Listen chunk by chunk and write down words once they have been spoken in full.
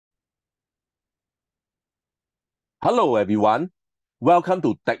Hello everyone, welcome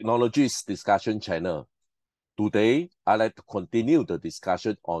to Technologies Discussion channel. Today, I'd like to continue the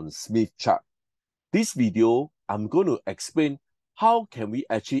discussion on Smith chart. This video, I'm going to explain how can we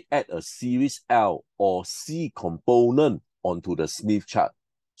actually add a series L or C component onto the Smith chart.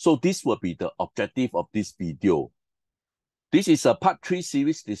 So this will be the objective of this video. This is a part 3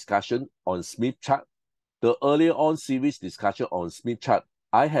 series discussion on Smith chart. The earlier on series discussion on Smith chart,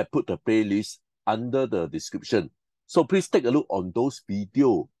 I have put the playlist under the description. So please take a look on those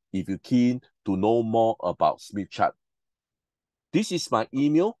videos if you're keen to know more about Smith chart. This is my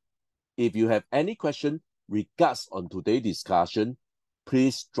email. If you have any question regards on today's discussion,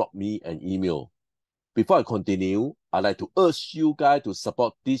 please drop me an email. Before I continue, I'd like to urge you guys to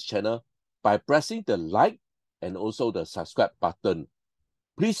support this channel by pressing the like and also the subscribe button.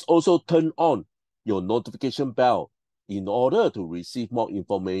 Please also turn on your notification bell in order to receive more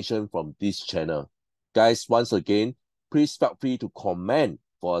information from this channel. Guys, once again, please feel free to comment.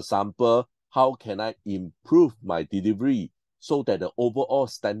 For example, how can I improve my delivery so that the overall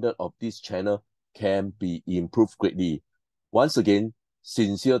standard of this channel can be improved greatly. Once again,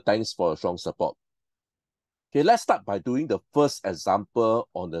 sincere thanks for your strong support. Okay, let's start by doing the first example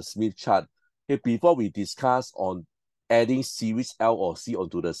on the Smith chart. Okay, before we discuss on adding series L or C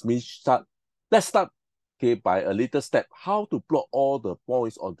onto the Smith chart, let's start by a little step, how to plot all the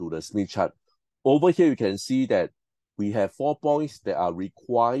points onto the Smith chart. Over here, you can see that we have 4 points that are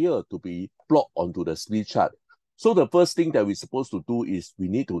required to be plotted onto the Smith chart. So the first thing that we're supposed to do is we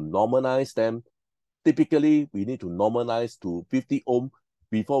need to normalize them. Typically, we need to normalize to 50 ohm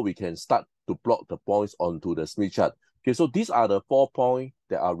before we can start to plot the points onto the Smith chart. Okay, so these are the 4 points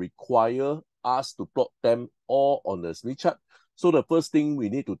that are required us to plot them all on the Smith chart. So the first thing we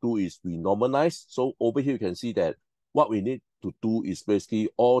need to do is we normalize. So over here, you can see that what we need to do is basically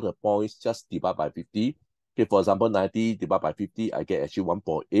all the points just divide by 50. Okay, for example, 90 divided by 50, I get actually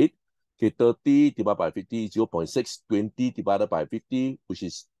 1.8. Okay, 30 divided by 50, 0.6. 20 divided by 50, which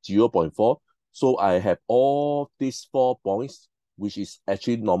is 0.4. So I have all these 4 points, which is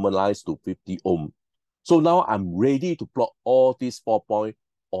actually normalized to 50 ohm. So now I'm ready to plot all these 4 points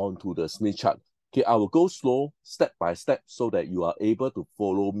onto the Smith chart. Okay, I will go slow, step by step, so that you are able to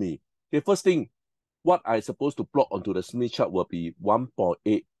follow me. Okay, first thing, what I supposed to plot onto the Smith chart will be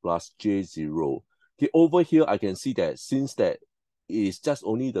 1.8 plus J0. Okay, over here, I can see that since that is just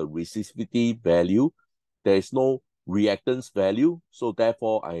only the resistivity value, there is no reactance value. So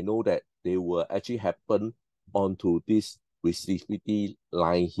therefore, I know that they will actually happen onto this resistivity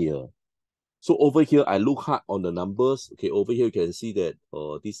line here. So over here, I look hard on the numbers. Okay, over here you can see that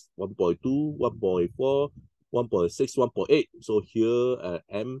this 1.2, 1.4, 1.6, 1.8. So here I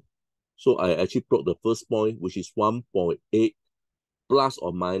am. So I actually plot the first point, which is 1.8 plus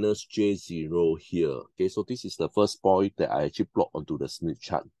or minus J0 here. Okay, so this is the first point that I actually plot onto the Smith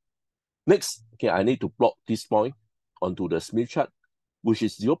chart. Next, okay, I need to plot this point onto the Smith chart, which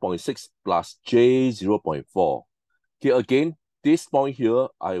is 0.6 plus J0.4. Okay, again, this point here,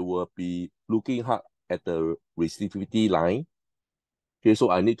 I will be looking hard at the resistivity line. Okay,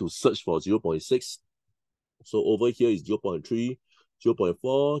 so I need to search for 0.6. So over here is 0.3, 0.4,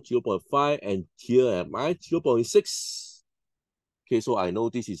 0.5, and here am I, 0.6. Okay, so I know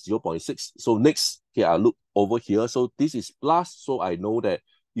this is 0.6. So next, okay, I look over here. So this is plus, so I know that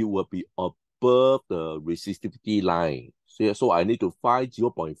it will be above the resistivity line. So I need to find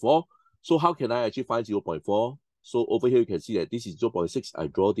 0.4. So how can I actually find 0.4? So over here, you can see that this is 0.6. I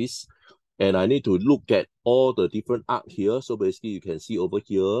draw this. And I need to look at all the different arc here. So basically, you can see over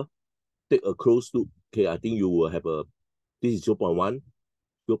here, take a close look. Okay, I think you will have a, this is 0.1,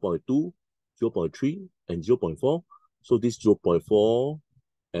 0.2, 0.3, and 0.4. So this 0.4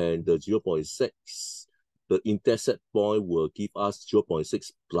 and the 0.6, the intercept point will give us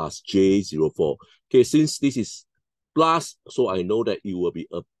 0.6 plus J04. Okay, since this is plus, so I know that it will be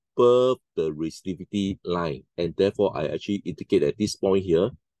above the resistivity line. And therefore, I actually indicate at this point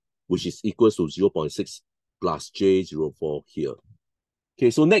here, which is equal to 0.6 plus J04 here. Okay,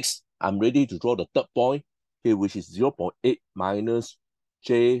 so next, I'm ready to draw the third point, okay, which is 0.8 minus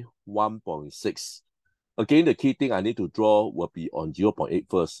J1.6. Again, the key thing I need to draw will be on 0.8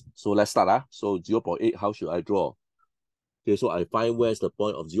 first. So let's start. So 0.8, how should I draw? Okay, so I find where's the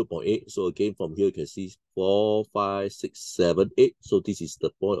point of 0.8. So again, from here, you can see 4, 5, 6, 7, 8. So this is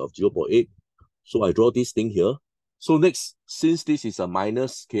the point of 0.8. So I draw this thing here. So next, since this is a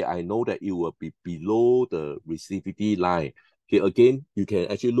minus, okay, I know that it will be below the resistivity line. Okay, again, you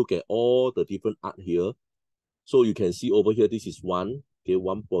can actually look at all the different arc here. So you can see over here, this is 1, okay,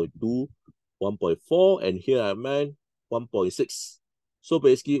 1.2, 1.4, and here I'm at 1.6. So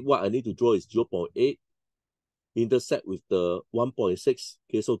basically, what I need to draw is 0.8 intersect with the 1.6.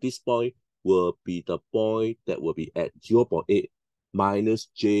 Okay, so this point will be the point that will be at 0.8 minus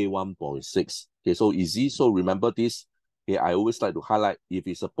J 1.6. Okay, so easy. So remember this. Okay, I always like to highlight if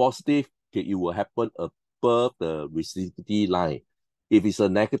it's a positive, okay, it will happen above the resistivity line. If it's a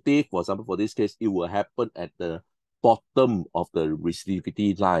negative, for example, for this case, it will happen at the bottom of the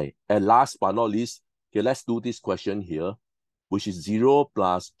resistivity line. And last but not least, okay, let's do this question here, which is 0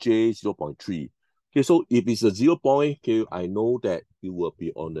 plus J 0.3. Okay, so if it's a 0 point, okay, I know that it will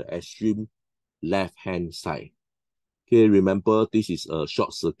be on the extreme left-hand side. Okay, remember this is a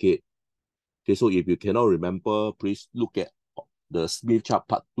short circuit. Okay, so if you cannot remember, please look at the Smith chart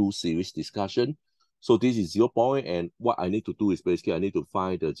part 2 series discussion. So this is 0 point, and what I need to do is basically I need to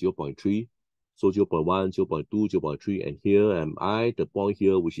find the 0.3. So 0.1, 0.2, 0.3, and here am I, the point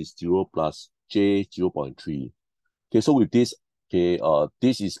here, which is 0 plus J 0.3. Okay, so with this, okay,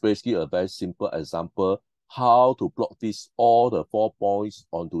 this is basically a very simple example how to plot all the 4 points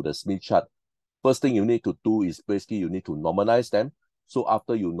onto the Smith chart. First thing you need to do is basically you need to normalize them. So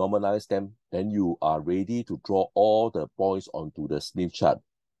after you normalize them, then you are ready to draw all the points onto the Smith chart.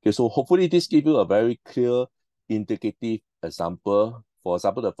 Okay, so hopefully this gives you a very clear indicative example. For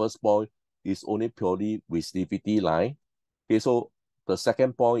example, the first point is only purely resistivity line. Okay, so the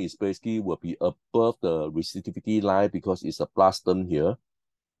second point is basically will be above the resistivity line because it's a plus term here.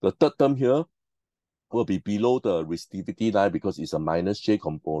 The third term here will be below the resistivity line because it's a minus J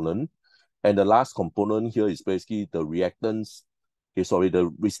component. And the last component here is basically the reactance. Okay, sorry, the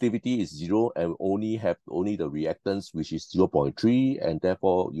resistivity is 0 and have only the reactance, which is 0.3, and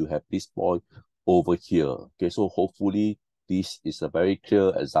therefore you have this point over here. Okay, so hopefully this is a very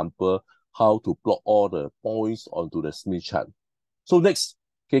clear example how to plot all the points onto the Smith chart. So next,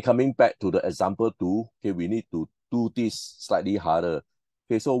 okay, coming back to the example 2, okay, we need to do this slightly harder.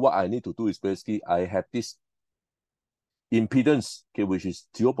 Okay, so what I need to do is basically I have this impedance, okay, which is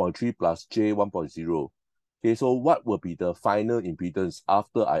 0.3 plus J 1.0. Okay, so what will be the final impedance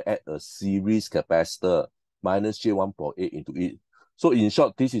after I add a series capacitor minus J 1.8 into it? So in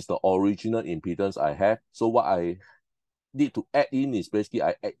short, this is the original impedance I have. So what I need to add in is basically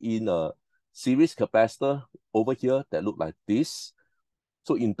I add in a series capacitor over here that look like this.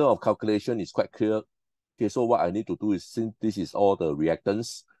 So in terms of calculation, it's quite clear. Okay, so what I need to do is, since this is all the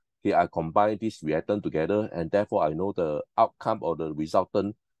reactants, okay, I combine this reactant together, and therefore I know the outcome or the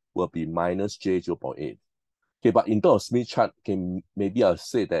resultant will be minus J 0.8. Okay, but in terms of Smith chart, maybe I'll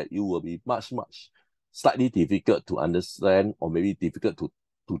say that it will be much slightly difficult to understand, or maybe difficult to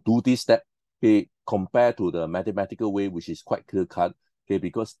do this step, okay, compared to the mathematical way, which is quite clear cut, okay,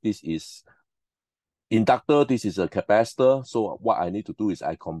 because this is inductor, this is a capacitor. So what I need to do is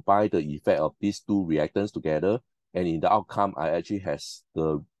I combine the effect of these two reactants together, and in the outcome, I actually has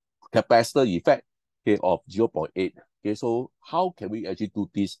the capacitor effect, okay, of 0.8. Okay, so how can we actually do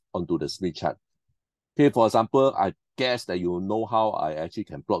this onto the Smith chart? Okay, for example, I guess that you know how I actually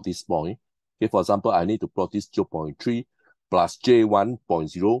can plot this point. Okay, for example, I need to plot this 0.3 plus J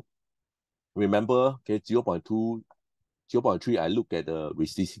 1.0. Remember, okay, 0.2, 0.3, I look at the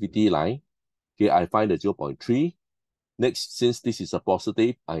resistivity line. Okay, I find the 0.3. Next, since this is a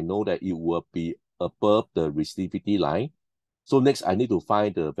positive, I know that it will be above the resistivity line. So next, I need to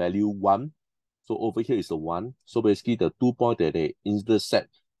find the value 1. So over here is the 1. So basically, the 2 points that they intersect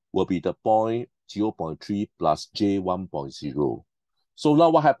will be the point 0.3 plus J 1.0. So now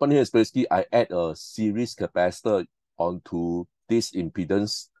what happened here is basically I add a series capacitor onto this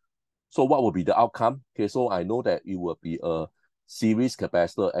impedance. So what will be the outcome? Okay, so I know that it will be a series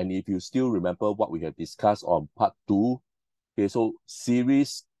capacitor. And if you still remember what we have discussed on part 2, okay, so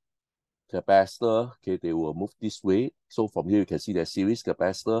series capacitor, okay, they will move this way. So from here, you can see that series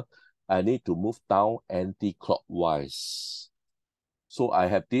capacitor, I need to move down anti-clockwise. So I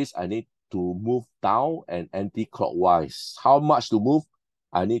have this, I need to move down and anti-clockwise. How much to move?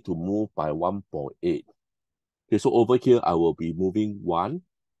 I need to move by 1.8. Okay, so over here, I will be moving 1.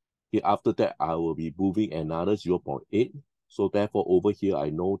 Okay, after that, I will be moving another 0.8. So therefore, over here, I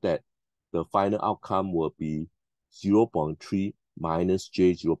know that the final outcome will be 0.3 minus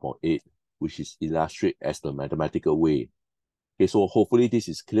J 0.8, which is illustrated as the mathematical way. Okay, so hopefully this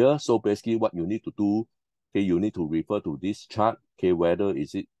is clear. So basically what you need to do, okay, you need to refer to this chart, okay, whether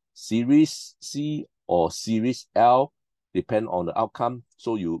is it series C or series L, depend on the outcome.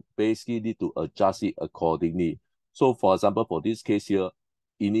 So you basically need to adjust it accordingly. So for example, for this case here,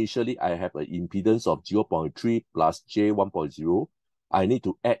 initially I have an impedance of 0.3 plus J 1.0. I need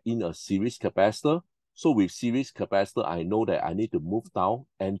to add in a series capacitor. So with series capacitor, I know that I need to move down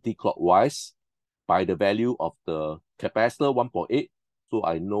anti-clockwise by the value of the capacitor 1.8. So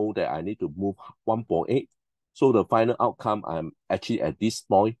I know that I need to move 1.8. So the final outcome, I'm actually at this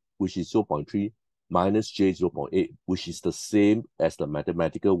point, which is 0.3 minus j 0.8, which is the same as the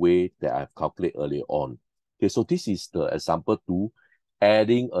mathematical way that I've calculated earlier on. Okay, so this is the example 2,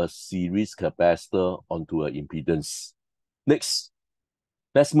 adding a series capacitor onto an impedance. Next,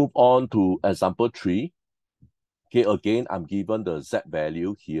 let's move on to example 3. Okay, again, I'm given the Z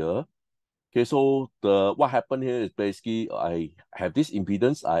value here. Okay, so what happened here is basically I have this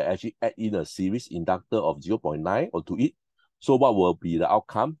impedance. I actually add in a series inductor of 0.9 onto it. So what will be the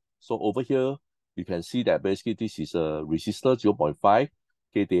outcome? So over here, you can see that basically this is a resistor 0.5.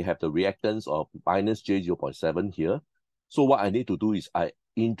 Okay, they have the reactance of minus J 0.7 here. So what I need to do is I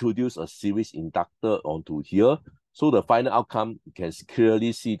introduce a series inductor onto here. So the final outcome, you can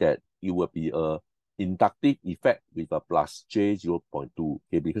clearly see that it will be a inductive effect with a plus J 0.2.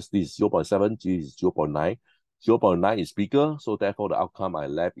 Okay, because this is 0.7, G is 0.9. 0.9 is bigger, so therefore the outcome I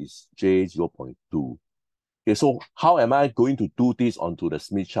left is J 0.2. Okay, so how am I going to do this onto the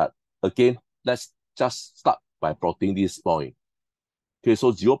Smith chart? Again, let's just start by plotting this point. Okay,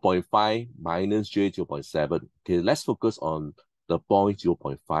 so 0.5 minus J 0.7. Okay, let's focus on the point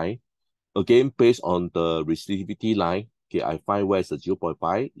 0.5. Again, based on the resistivity line, okay, I find where is the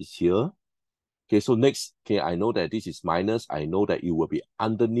 0.5 is here. Okay, so next, okay, I know that this is minus. I know that it will be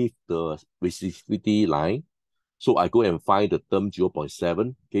underneath the resistivity line. So I go and find the term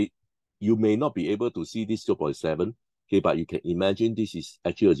 0.7. Okay, you may not be able to see this 0.7. Okay, but you can imagine this is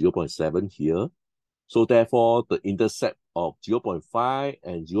actually a 0.7 here. So therefore, the intercept of 0.5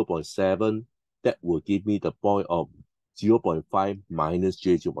 and 0.7, that will give me the point of 0.5 minus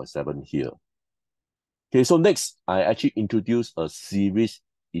J 0.7 here. Okay, so next, I actually introduce a series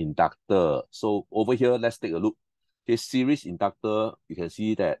inductor. So over here, let's take a look. Okay, series inductor, you can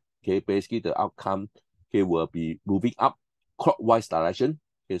see that, okay, basically the outcome, okay, will be moving up clockwise direction.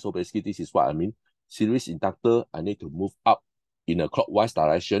 Okay, so basically this is what I mean. Series inductor, I need to move up in a clockwise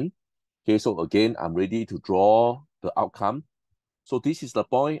direction. Okay, so again, I'm ready to draw the outcome. So this is the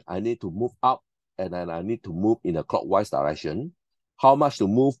point, I need to move up and then I need to move in a clockwise direction. How much to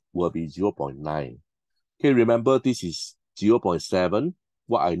move will be 0.9. Okay, remember this is 0.7.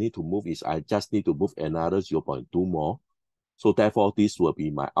 What I need to move is I just need to move another 0.2 more. So therefore, this will be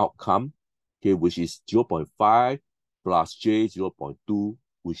my outcome, okay, which is 0.5 plus J 0.2,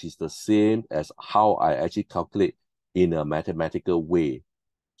 which is the same as how I actually calculate in a mathematical way.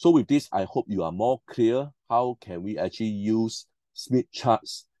 So with this, I hope you are more clear how can we actually use Smith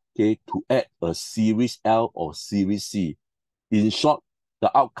charts, okay, to add a series L or series C. In short,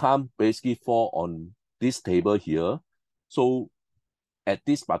 the outcome basically fall on this table here. So at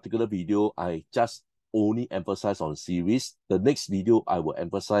this particular video, I just only emphasize on series. The next video, I will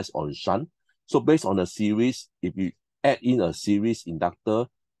emphasize on shunt. So based on the series, if you add in a series inductor,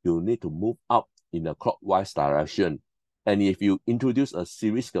 you need to move up in a clockwise direction. And if you introduce a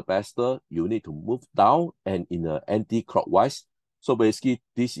series capacitor, you need to move down and in an anti-clockwise. So basically,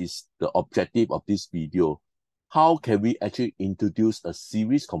 this is the objective of this video. How can we actually introduce a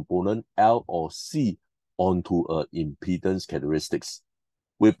series component L or C onto an impedance characteristics?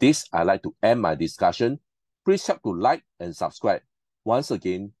 With this, I'd like to end my discussion. Please help to like and subscribe. Once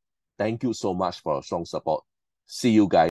again, thank you so much for your strong support. See you guys.